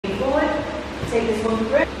take this one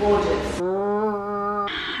through. Gorgeous.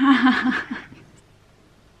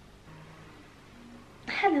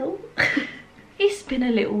 Hello. It's been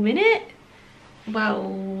a little minute.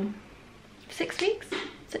 Well, 6 weeks?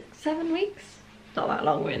 7 weeks? Not that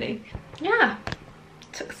long really. Yeah,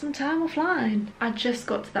 took some time offline. I just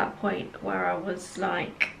got to that point where I was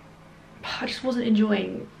like, I just wasn't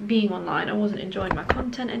enjoying being online. I wasn't enjoying my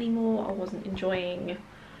content anymore. I wasn't enjoying...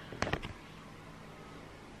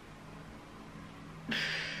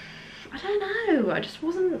 I don't know, I just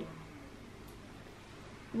wasn't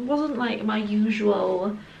like my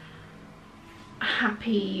usual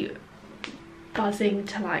happy buzzing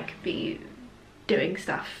to like be doing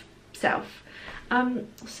stuff self.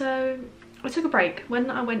 So I took a break.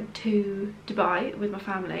 When I went to Dubai with my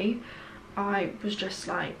family, I was just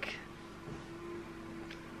like,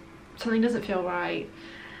 something doesn't feel right.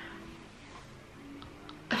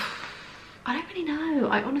 I don't really know.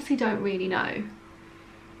 I honestly don't really know.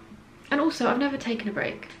 And also, I've never taken a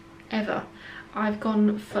break, ever. I've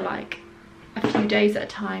gone for like a few days at a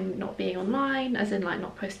time not being online, as in like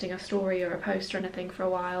not posting a story or a post or anything for a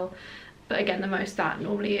while. But again, the most that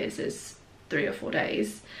normally is 3 or 4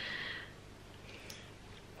 days.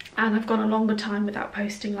 And I've gone a longer time without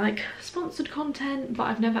posting like sponsored content, but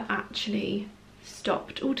I've never actually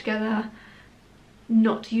stopped altogether,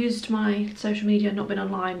 not used my social media, not been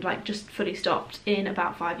online, like just fully stopped in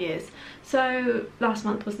about 5 years. So last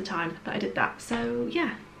month was the time that I did that. So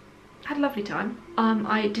yeah, had a lovely time.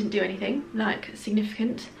 I didn't do anything like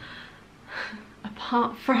significant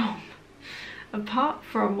apart from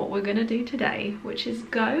what we're gonna do today, which is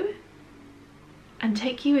go and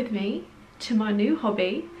take you with me to my new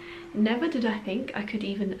hobby. Never did I think I could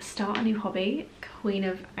even start a new hobby. Queen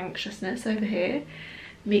of anxiousness over here.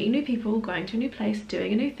 Meeting new people, going to a new place,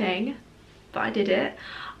 doing a new thing, but I did it.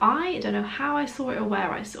 I don't know how I saw it or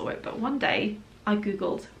where I saw it, but one day I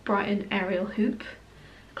googled Brighton aerial hoop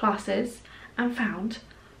classes and found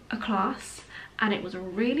a class, and it was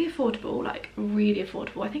really affordable, like really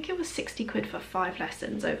affordable. I think it was 60 quid for 5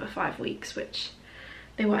 lessons over 5 weeks, which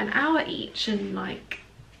they were an hour each, and like,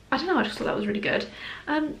 I don't know, I just thought that was really good.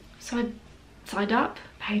 So I signed up,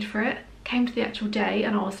 paid for it, came to the actual day,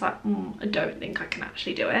 and I was like, I don't think I can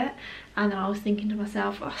actually do it. And then I was thinking to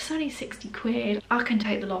myself, oh, it's only 60 quid. I can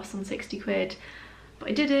take the loss on 60 quid. But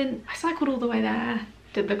I didn't. I cycled all the way there,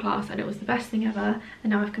 did the class, and it was the best thing ever.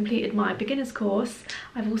 And now I've completed my beginner's course.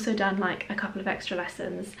 I've also done like a couple of extra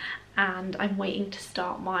lessons, and I'm waiting to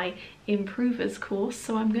start my improver's course.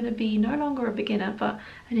 So I'm going to be no longer a beginner, but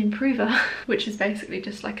an improver, which is basically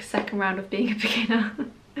just like a second round of being a beginner.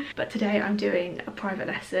 But today I'm doing a private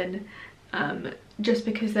lesson, just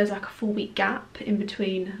because there's like a 4-week gap in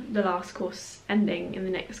between the last course ending and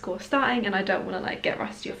the next course starting, and I don't want to like get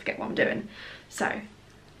rusty or forget what I'm doing. So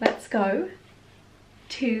let's go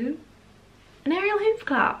to an aerial hoop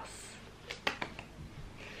class.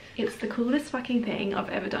 It's the coolest fucking thing I've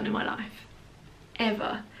ever done in my life,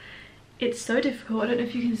 ever. It's so difficult. I don't know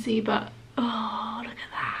if you can see, but oh, look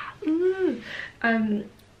at that. Ooh.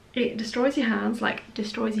 It destroys your hands, like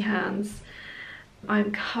destroys your hands.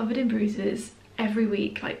 I'm covered in bruises every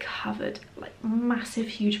week, like covered, like massive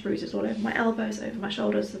huge bruises all over my elbows, over my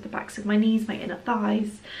shoulders, at the backs of my knees, my inner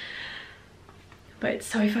thighs. But it's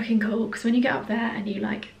so fucking cool, because when you get up there and you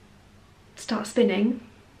like start spinning,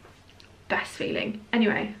 best feeling.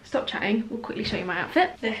 Anyway, stop chatting, we'll quickly show you my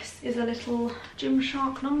outfit. This is a little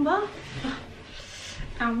Gymshark number,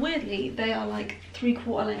 and weirdly they are like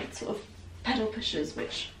 3/4 length sort of pedal pushers,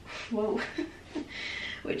 which, whoa,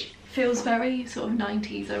 which feels very sort of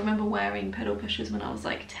 90s. I remember wearing pedal pushers when I was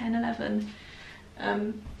like 10, 11,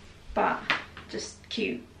 but just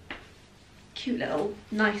cute little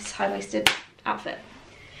nice high-waisted outfit.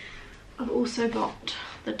 I've also got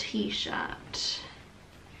the t-shirt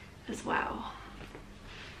as well.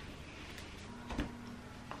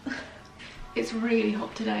 It's really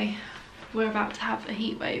hot today. We're about to have a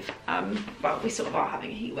heat wave. Well, we sort of are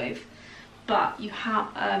having a heat wave, but you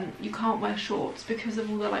can't wear shorts because of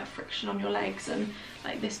all the like friction on your legs and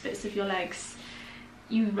like this bits of your legs.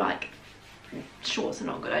 Shorts are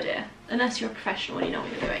not a good idea unless you're a professional and you know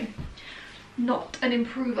what you're doing. Not an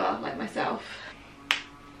improver like myself.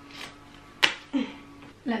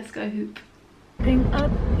 Let's go hoop. Ping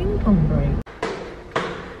pong break.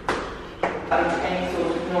 Any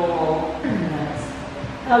sort of normal.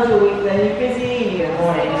 How's your week then? You're busy? Your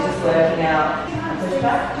morning is just working out. Push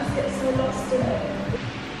back. Just get so lost in it.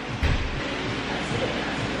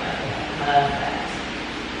 Perfect.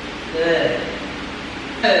 Good.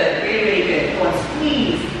 Good. Really, really good. Go on,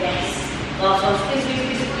 squeeze. Yes. Last one. Squeeze, squeeze,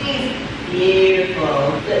 squeeze, squeeze. Beautiful.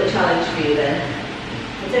 Little challenge for you then.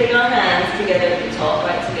 Take our hands together at the top,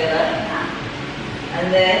 right together.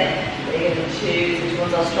 And then we're going to choose which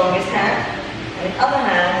one's our strongest hand. And the other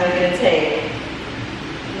hand, we're going to take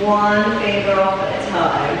one finger off at a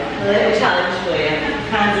time. A little challenge for you.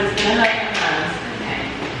 Hands is going to hurt your hands. Okay.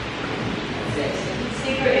 That's it. So the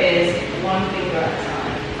secret is one finger at a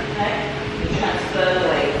time. Okay? You transfer the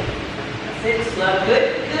weight. That's it. Slow. Good.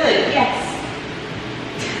 Good. Yes.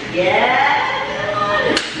 Yeah. Come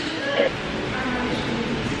on.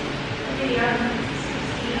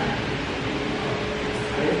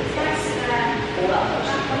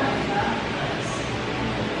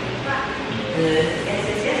 Good. Yes.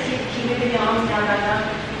 Keep moving the arms down, back down.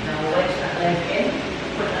 Now wedge that leg in.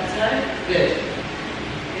 Put that toe. Good.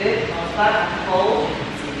 Good. Arms back. Hold.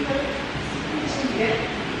 Good.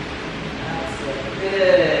 That's it.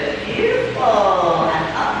 Good. Beautiful. And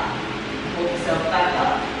up. Hold yourself back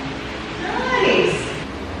up. Nice.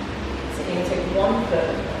 So you're going to take one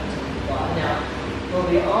foot. Now,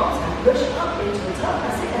 roll your arms and push up into the top.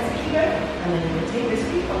 That's it. Keep going. And then you're going to take this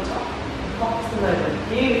feet on top and box them over.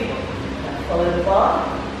 Beautiful. Follow the bar.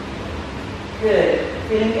 Good.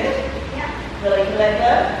 Feeling good? Yeah. Feel like you let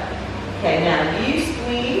go? Okay, now you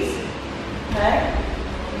squeeze. Okay.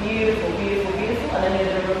 Beautiful, beautiful, beautiful. And then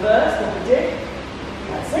you're going to reverse what we did.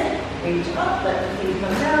 That's it. Reach up, let the feet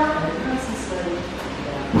come down, and then nice and slowly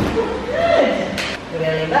down. Good. We're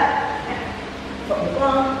going to lean back. Top the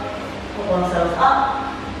bar. Put ourselves up.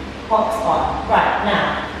 Hops on. Right,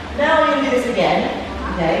 now we're going to do this again.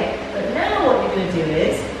 Okay. But now what you're going to do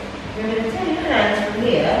is you're going to take your hands from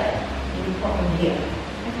here, you can pop them here.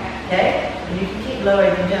 Okay. Okay? And you can keep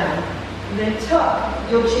lowering them down. And then tuck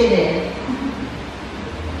your chin in.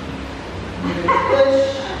 And push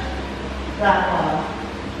that arm.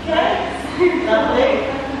 Okay? Lovely.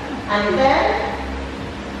 And then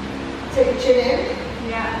take your chin in.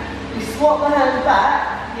 Yeah. You swap the hands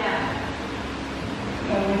back. Yeah.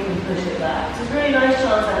 And we can push it back. So it's a really nice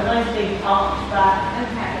chance to have a nice big arch back.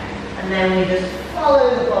 Okay. And then we just follow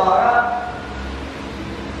the bar up.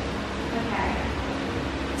 Okay.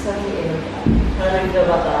 Tuck it in. How do you feel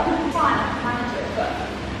about that? Fine, I can manage it, but I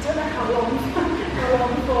don't know how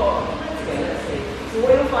long for. Let's see. So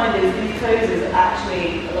what you'll find is these poses are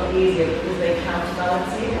actually a lot easier because they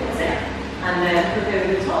counterbalance you. That's it. And then look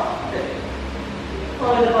over the top.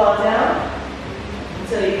 Follow the bar down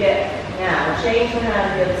until you get, now change the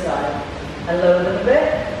hand to the other side. And lower them a bit.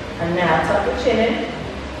 And now tuck your chin in.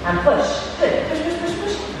 And push. Good. Push, push, push,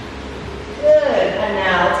 push. Good. And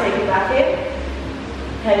now take it back in.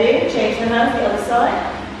 Head in. Change the hand to the other side.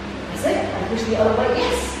 That's it. And push the other way.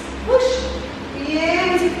 Yes. Push.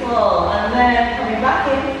 Beautiful. And then coming back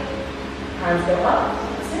in. Hands go up.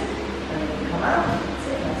 That's it. And then come out. That's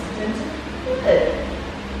it. Nice and gentle. Good.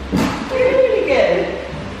 Really, really good.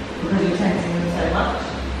 Because you're tensing them so much.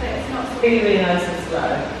 But it's not so Really, really nice and slow.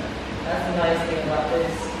 That's the nice thing about this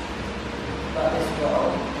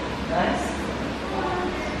roll. Nice.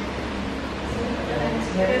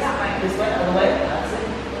 This way, other way. That's it.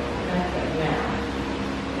 Okay, now.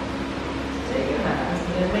 Take your hands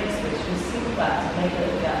and then mix this. You sink back to make a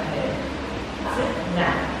little gap here. That's it.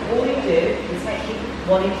 Now, all you do is keep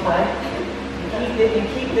one each way. You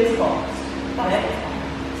keep this boxed. Okay?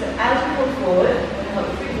 So as you come forward, I'm going to help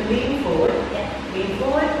you to lean forward. Yeah. Lean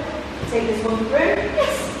forward. Take this one through.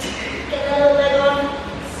 Yes. Get that little leg on.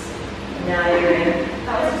 Now you're in.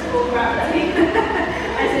 that was just all gravity.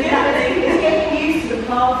 It's getting used to the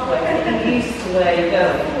pathway, getting used to where you're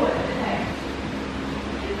going. Okay.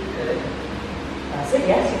 Good. That's it,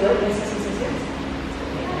 yes, you go. Yes.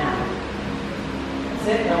 Now. That's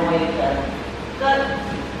it, now where you go.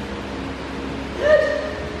 Good.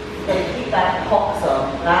 Then keep that box on.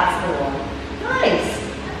 That's the one. Nice.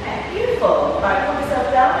 Okay, beautiful. Right, put yourself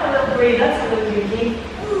down, have a little breather, have a little yuki.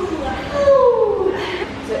 Ooh.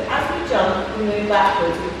 So as we jump, we move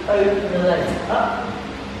backwards, we open the legs up.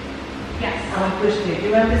 Yes. And we push through. Do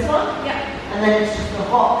you remember this one? Yeah. And then it's just the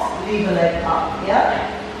hops, leave the leg up, yeah?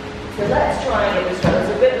 So let's try and get this one.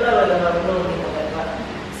 It's a bit lower than I would normally have it, but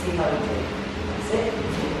see how we do. That's it.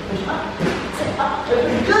 Push up. That's it. Up.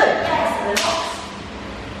 Open. Good. Yes. And then hops.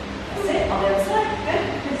 That's it. On the other side. Good.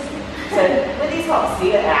 So with these hops,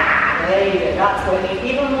 see it? There you go. That's what I need.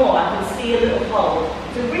 Even more, I can see a little hold.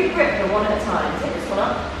 So re-grip them one at a time. Take this one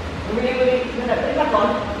up. Really, really, put it back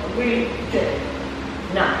on. Really good.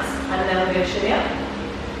 Nice. And then we're going to shimmy up.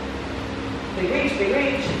 Big reach, big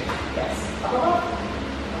reach. Yes. Up, up, up.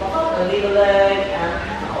 Up, up. And leave a leg and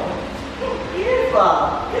out.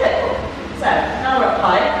 Beautiful. Good. So, now we're up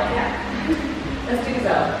high. Yeah. Let's do this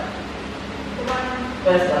out. First one.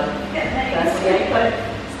 First one. Yeah, you got it.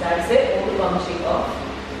 That's it. All the bum sheet off.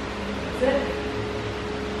 That's it.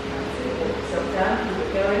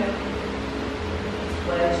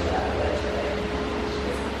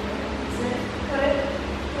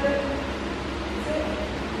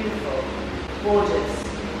 Gorgeous.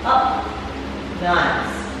 Up.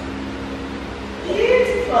 Nice.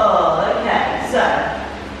 Beautiful. Okay, so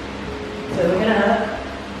we're gonna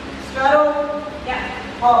straddle. Yeah.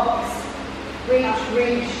 Hops.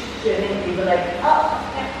 Reach. Shouldn't leave the leg up.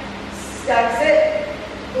 Yeah. Stacks it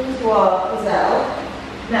into our gazelle.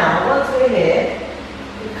 Now, once we're here,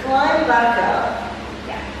 we climb back up.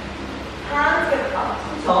 Yeah. Hands go up to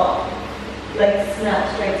the top. Legs snap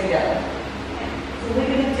straight together. So we're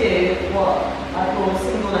going to do what I call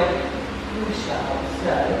single leg push out.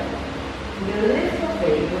 So we're going to lift our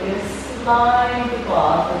feet. We're going to slide the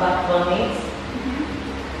bar to the back of our knees.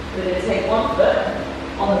 We're going to take one foot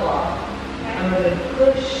on the bar. And we're going to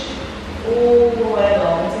push all the way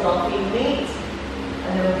along until our feet meet.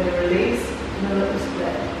 And then we're going to release and then look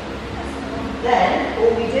split. Then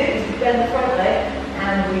all we do is we bend the front leg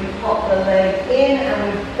and we pop the leg in and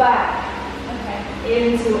we back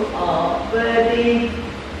into our birdie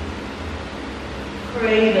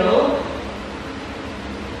cradle.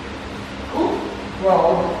 Ooh,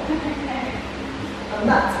 roll. And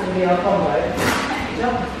that's going to be our combo.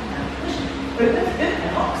 Jump and push. Open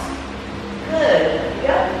and hops. Good. There we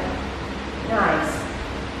go. Nice.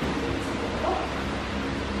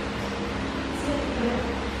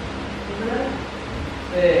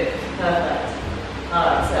 Good. Perfect.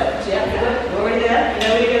 Alright, so yeah, good. We're already there. You know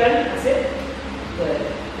where you're going. That's it. Good.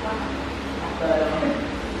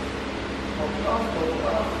 Hold it off.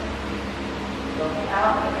 Lock it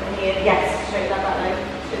out. And here. Yes. Straighten up that leg.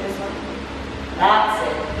 Straighten this one. That's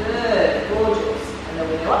it. Good. Gorgeous. And then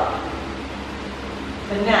we go up.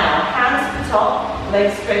 So now, hands to the top,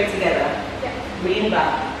 legs straight together. Yeah. Lean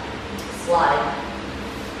back. Slide.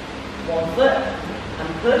 One foot and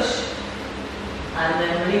push. And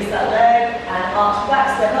then release that leg and arch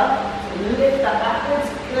back, step up. So lift that backwards.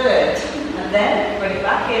 Good. And then bring it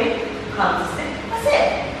back in. Come to stick. That's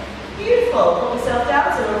it. Beautiful. Put yourself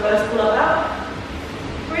down. So reverse pull up out.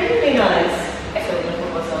 Really nice. So we're going to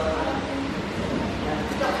put myself down.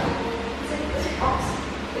 That's it. Hops.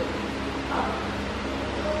 Up.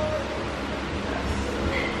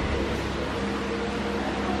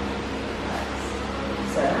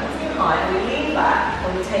 So hands behind, we lean back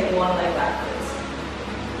and we take one leg backwards.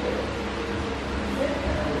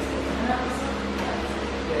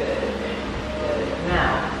 Good.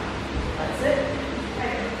 Now, that's it.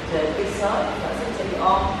 To this side, that's it. Take your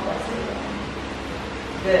arm, that's it.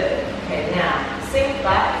 Good. Okay, now sink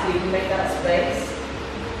back so you can make that space.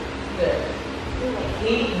 Good.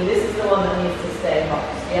 This is the one that needs to stay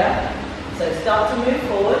hops, yeah? So start to move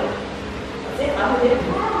forward. That's it. I'm with it.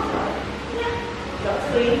 Start to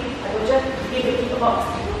lean. I will just keep it hops.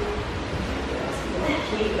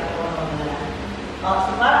 Keep that one on there. Arch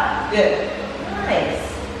the back. Good. Nice.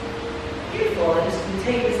 Beautiful. And just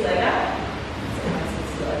take this leg out. So nice and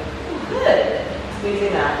slow. Good.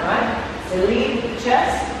 Squeezing that, right? So lean with the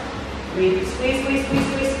chest. Breathe. Squeeze.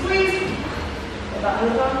 Get that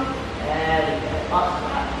move on. There we go. Arch the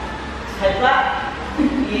back. Head back.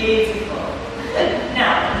 Beautiful. Good.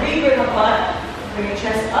 Now, bring up high. Bring your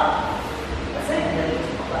chest up. That's it. And then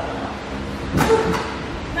just pop that one up.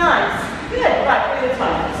 Nice. Good. Right, bring the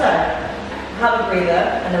time. So, have a breather,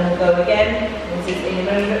 and then we'll go again. We'll see in a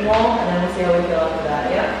little bit more, and then we'll see how we feel after that,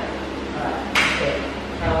 yeah? Alright, good.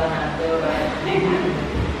 Now one hand, go around.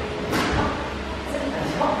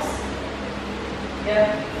 That's hops. Yeah.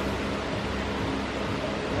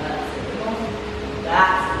 That's it.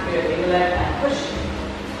 That's good. Bring the leg and push.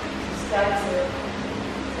 Stag to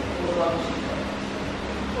all along.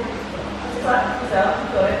 That's right. So,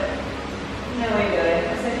 got it. You know where you're going.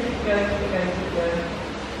 I said keep going.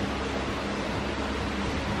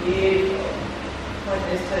 Beautiful. Point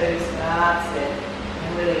those toes. That's it.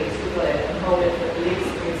 And release. You got it. And hold it for at least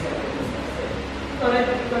 3 seconds. That's it. Got it.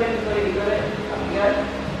 Up you go.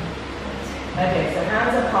 Okay, so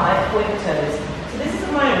hands up high, point the toes. So this is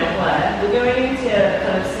a moment where we're going into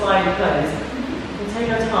kind of slidey pose. You can take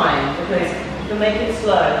our time because we can make it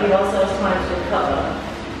slow. Give ourselves time to recover.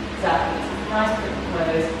 Exactly. So nice quick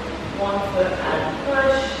pose. 1 foot and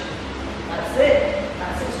push. That's it.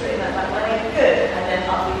 That's it, straighten that back leg. Good. And then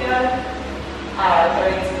up we go. Alright,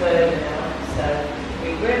 going to go now. So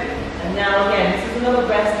regrip. And now again, this is another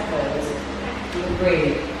rest pose. You can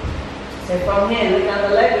breathe. So from here, look down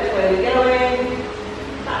the leg, which way we're going.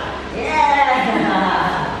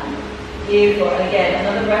 Yeah! Beautiful. And again,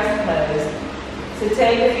 another rest pose. So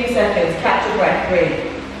take a few seconds, catch your breath, breathe.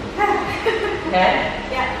 Okay?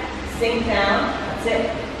 Yeah. Sink down. That's it.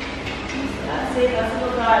 That's it, that's a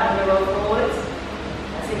little dive. We're going to roll forwards.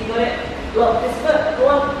 That's it, you got it. Lock this foot. Go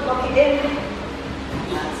on, lock it in.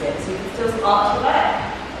 That's it. So you can still arch the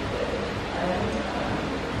back.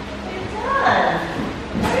 Good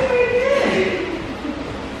Very, very good.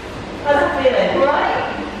 How's that feeling? All right?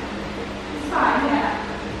 It's fine,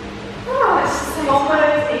 yeah. Oh, it's just like one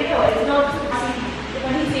word, you know, it's not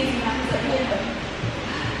When he sees me, I can sit here.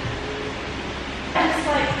 and it's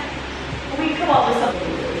like, we come up with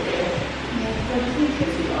something really good. Yeah,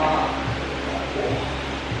 because we are.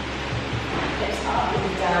 It's up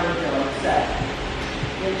and down dog, so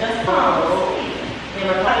you're just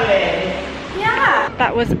you're recovering. Yeah.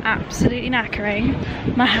 That was absolutely knackering.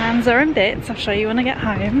 My hands are in bits. I'll show you when I get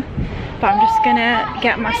home. But I'm just gonna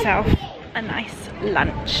get myself a nice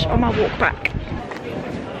lunch on my walk back.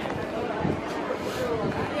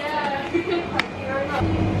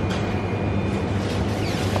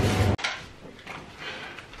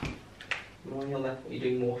 On your left, what are you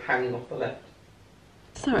doing more hanging off the left?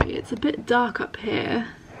 Sorry, it's a bit dark up here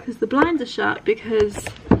because the blinds are shut because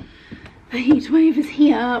the heat wave is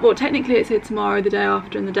here. Well, technically it's here tomorrow, the day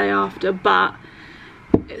after and the day after, but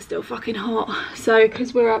it's still fucking hot. So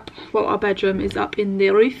because we're up, well, our bedroom is up in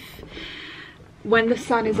the roof. When the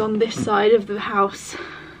sun is on this side of the house,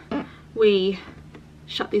 we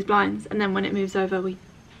shut these blinds, and then when it moves over we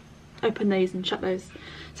open these and shut those.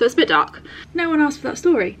 So it's a bit dark. No one asked for that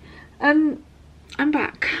story. I'm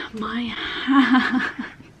back. My hands,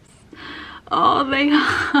 oh, they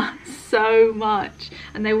hurt so much,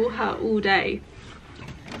 and they will hurt all day.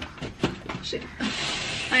 Shit.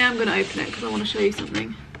 I am going to open it because I want to show you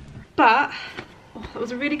something. But oh, that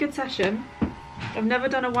was a really good session. I've never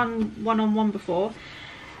done a one-on-one before,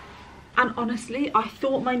 and honestly I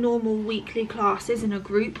thought my normal weekly classes in a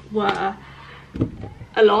group were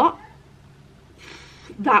a lot.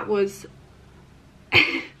 That was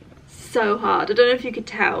so hard. I don't know if you could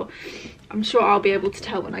tell. I'm sure I'll be able to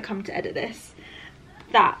tell when I come to edit this,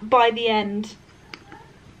 that by the end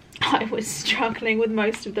I was struggling with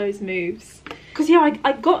most of those moves. Because yeah,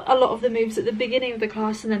 I got a lot of the moves at the beginning of the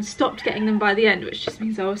class and then stopped getting them by the end, which just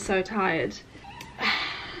means I was so tired.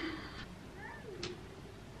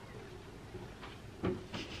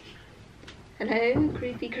 Hello,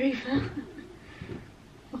 creepy creeper.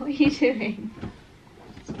 What are you doing?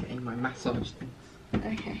 Just getting my massage things.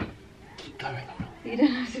 Okay. Keep going. You don't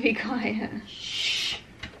have to be quiet. Shh.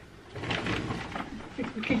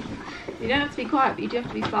 You don't have to be quiet, but you do have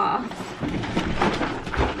to be fast.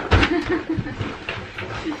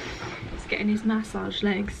 He's getting his massage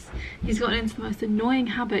legs. He's gotten into the most annoying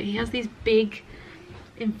habit. He has these big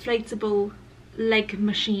inflatable leg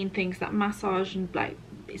machine things that massage and like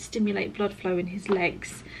stimulate blood flow in his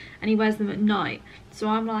legs, and he wears them at night. So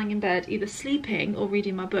I'm lying in bed either sleeping or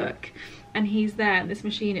reading my book, and he's there, and this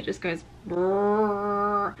machine, it just goes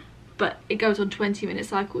brrr, but it goes on 20-minute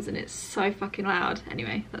cycles and it's so fucking loud.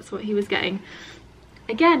 Anyway, that's what he was getting.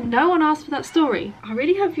 Again, no one asked for that story. I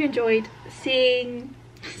really hope you enjoyed seeing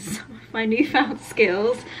some of my newfound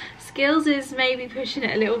skills. Skills is maybe pushing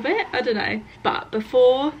it a little bit, I don't know. But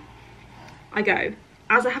before I go,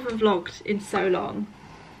 as I haven't vlogged in so long,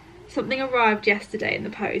 something arrived yesterday in the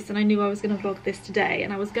post, and I knew I was going to vlog this today,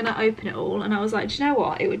 and I was going to open it all, and I was like, do you know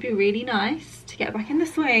what? It would be really nice to get back in the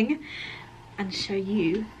swing and show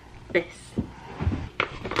you this.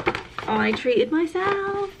 I treated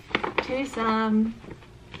myself to some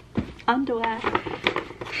underwear.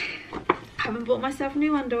 I haven't bought myself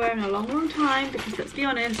new underwear in a long time because, let's be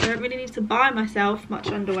honest, I don't really need to buy myself much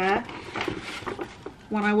underwear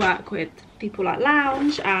when I work with people like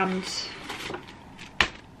Lounge, and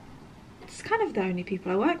it's kind of the only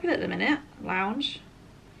people I work with at the minute, Lounge.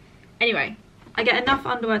 Anyway, I get enough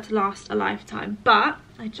underwear to last a lifetime, but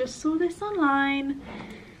I just saw this online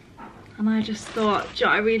and I just thought,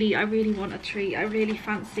 I really want a treat. I really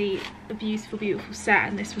fancy a beautiful, beautiful set,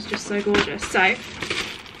 and this was just so gorgeous. So,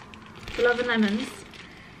 for Love and Lemons,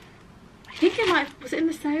 I think it might, was it in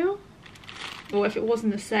the sale? Or if it was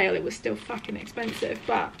in the sale, it was still fucking expensive,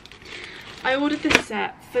 but I ordered this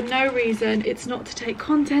set for no reason. It's not to take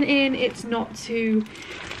content in, it's not for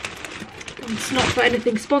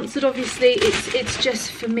anything sponsored, obviously. It's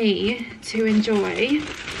just for me to enjoy.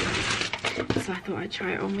 So I thought I'd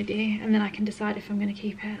try it on with you, and then I can decide if I'm going to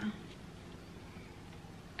keep it.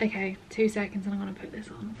 Okay, 2 seconds and I'm going to put this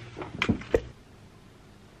on.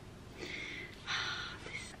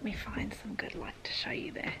 Let me find some good light to show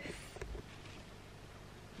you this.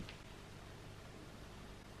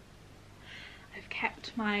 I've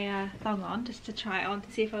kept my thong on just to try it on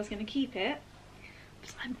to see if I was going to keep it.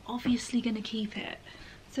 But I'm obviously going to keep it.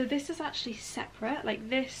 So this is actually separate. Like,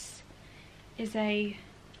 this is a,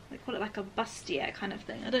 they call it like a bustier kind of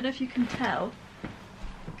thing. I don't know if you can tell,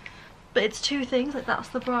 but it's two things. Like, that's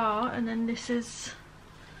the bra, and then this is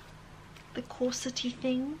the corsety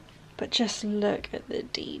thing. but just look at the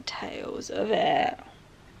details of it.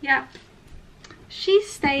 Yep, she's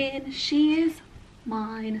staying, she is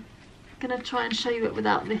mine. I'm gonna try and show you it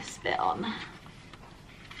without this bit on.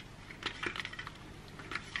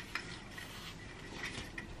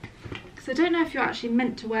 Because I don't know if you're actually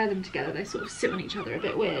meant to wear them together, they sort of sit on each other a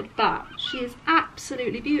bit weird, but she is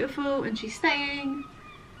absolutely beautiful and she's staying.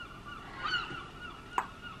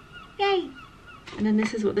 Yay! And then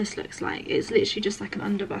this is what this looks like. It's literally just like an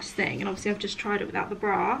underbust thing, and obviously I've just tried it without the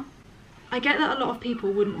bra. I get that a lot of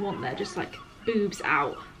people wouldn't want their just like boobs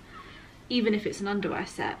out, even if it's an underwear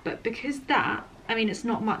set, but because that, I mean it's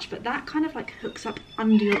not much, but that kind of like hooks up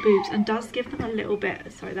under your boobs and does give them a little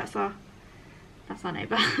bit, sorry that's our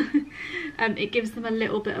neighbour. It gives them a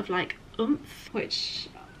little bit of like oomph, which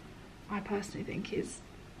I personally think is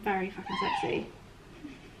very fucking sexy.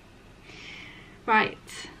 Right,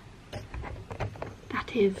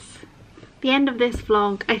 that is the end of this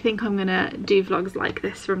vlog. I think I'm gonna do vlogs like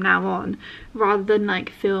this from now on, rather than like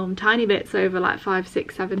film tiny bits over like 5,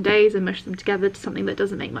 6, 7 days and mush them together to something that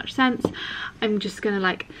doesn't make much sense. I'm just gonna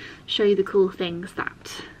like show you the cool things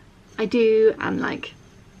that I do and like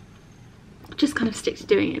just kind of stick to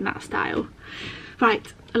doing it in that style.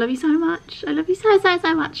 Right, I love you so much. I love you so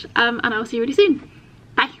much, and I'll see you really soon.